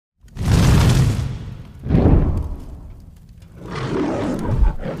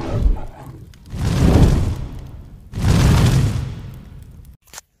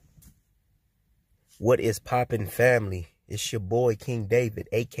What is poppin', family? It's your boy King David,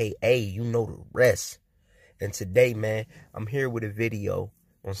 aka you know the rest. And today, man, I'm here with a video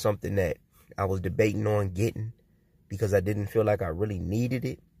on something that I was debating on getting because I didn't feel like I really needed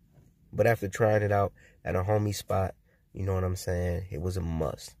it. But after trying it out at a homie spot, you know what I'm saying, it was a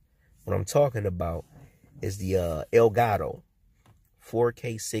must. What I'm talking about is the Elgato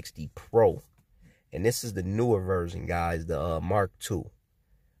 4K60 Pro. And this is the newer version, guys, the Mk.2.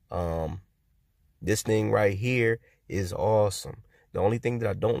 This thing right here is awesome. The only thing that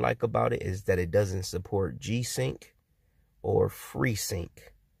I don't like about it is that it doesn't support G-Sync or FreeSync.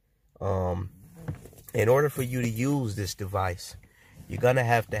 In order for you to use this device, you're going to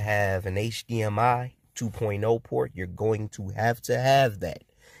have an HDMI 2.0 port. You're going to have that.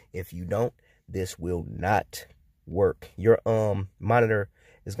 If you don't, this will not work. Your monitor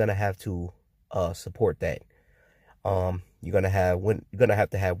is going to have to support that. You're gonna have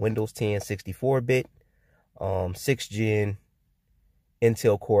to have Windows 10 64-bit, 6th gen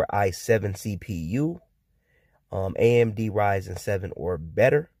Intel Core i7 CPU, AMD Ryzen 7 or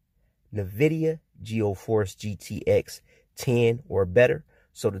better, NVIDIA GeForce GTX 10 or better.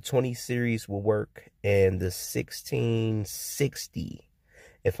 So the 20 series will work, and the 1660,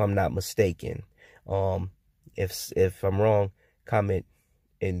 if I'm not mistaken. If I'm wrong, comment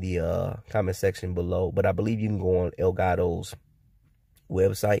in the comment section below. But I believe you can go on Elgato's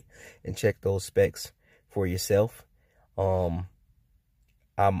website and check those specs for yourself. I'm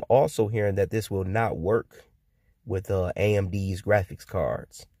also hearing that this will not work with AMD's graphics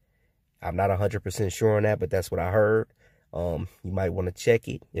cards. I'm not 100% sure on that, but that's what I heard. You might want to check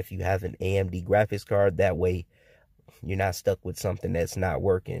it if you have an AMD graphics card. That way you're not stuck with something that's not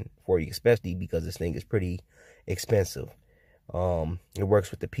working for you, especially because this thing is pretty expensive. It works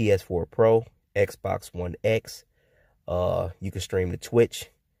with the PS4 Pro, Xbox One X. You can stream to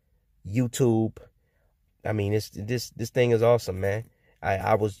Twitch, YouTube. I mean, this thing is awesome, man.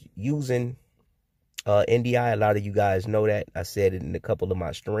 I was using NDI. A lot of you guys know that. I said it in a couple of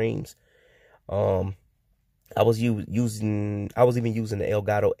my streams. I was even using the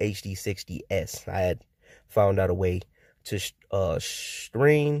Elgato HD60S. I had found out a way to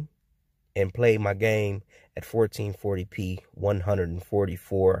stream and play my game at 1440p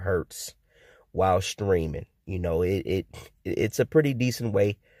 144 hertz while streaming. You know, it's a pretty decent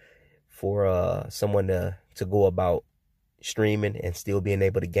way for someone to go about streaming and still being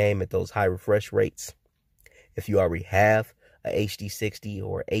able to game at those high refresh rates. If you already have a HD60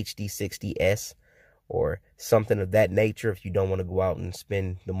 or HD60S or something of that nature, if you don't want to go out and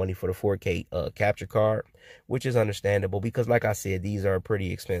spend the money for the 4K capture card, which is understandable because, like I said, these are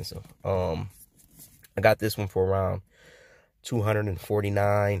pretty expensive. I got this one for around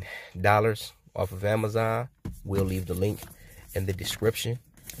 $249 off of Amazon. We'll leave the link in the description.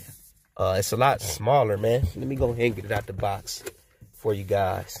 It's a lot smaller, man. Let me go ahead and get it out the box for you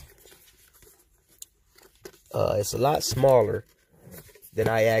guys. It's a lot smaller than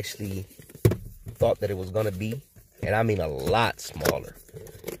I actually thought that it was going to be. And I mean a lot smaller.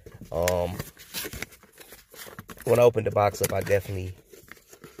 When I opened the box up, I definitely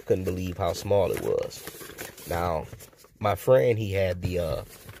couldn't believe how small it was. Now, my friend, he had the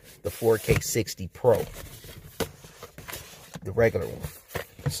 4K60 Pro, the regular one.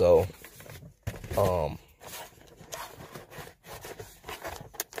 So,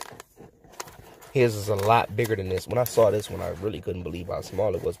 his is a lot bigger than this. When I saw this one, I really couldn't believe how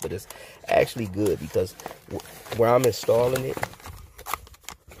small it was. But it's actually good because where I'm installing it,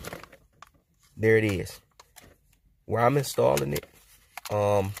 there it is. Where I'm installing it,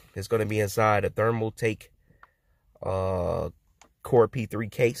 it's going to be inside a Thermaltake Core P3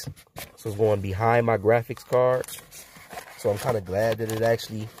 case. So it's going behind my graphics card. So I'm kind of glad that it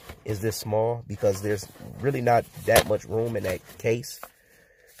actually is this small because there's really not that much room in that case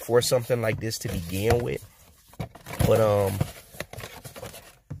for something like this to begin with. But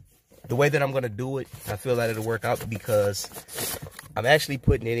the way that I'm going to do it, I feel that it'll work out because I'm actually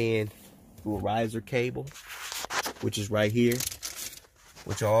putting it in through a riser cable, which is right here,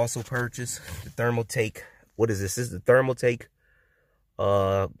 which I also purchased. The Thermaltake, what is this? This is the Thermaltake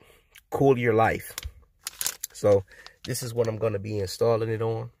Cool Your Life. So this is what I'm going to be installing it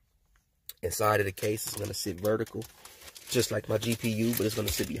on. Inside of the case, it's going to sit vertical, just like my GPU, but it's going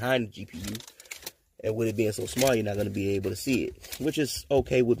to sit behind the GPU. And with it being so small, you're not going to be able to see it, which is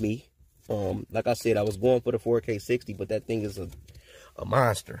okay with me. Like I said, I was going for the 4K60, but that thing is a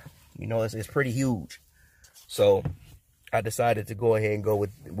monster. You know, it's pretty huge. So I decided to go ahead and go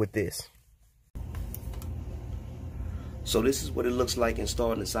with this. So this is what it looks like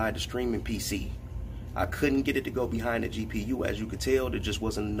installed inside the streaming PC. I couldn't get it to go behind the GPU. As you could tell, there just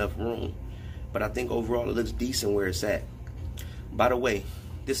wasn't enough room. but I think overall it looks decent where it's at. By the way,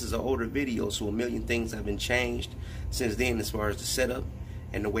 this is an older video, so a million things have been changed since then as far as the setup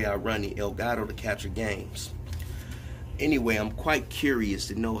and the way I run the Elgato to capture games. Anyway, I'm quite curious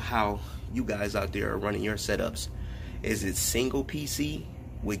to know how you guys out there are running your setups. Is it single PC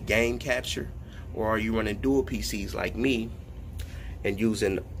with game capture, or are you running dual PCs like me and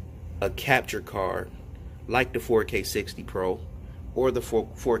using a capture card like the 4K60 Pro or the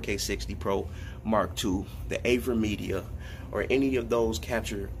 4K60 Pro Mark II, the AverMedia, or any of those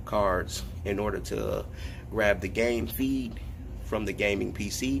capture cards in order to grab the game feed from the gaming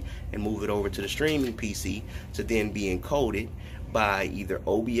PC and move it over to the streaming PC to then be encoded by either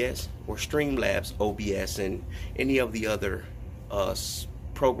OBS or Streamlabs OBS and any of the other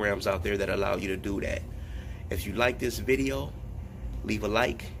programs out there that allow you to do that. If you like this video, leave a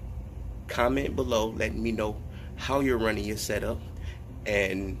like, comment below letting me know how you're running your setup,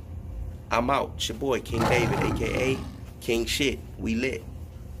 and I'm out. It's your boy King David, aka King Shit. We lit.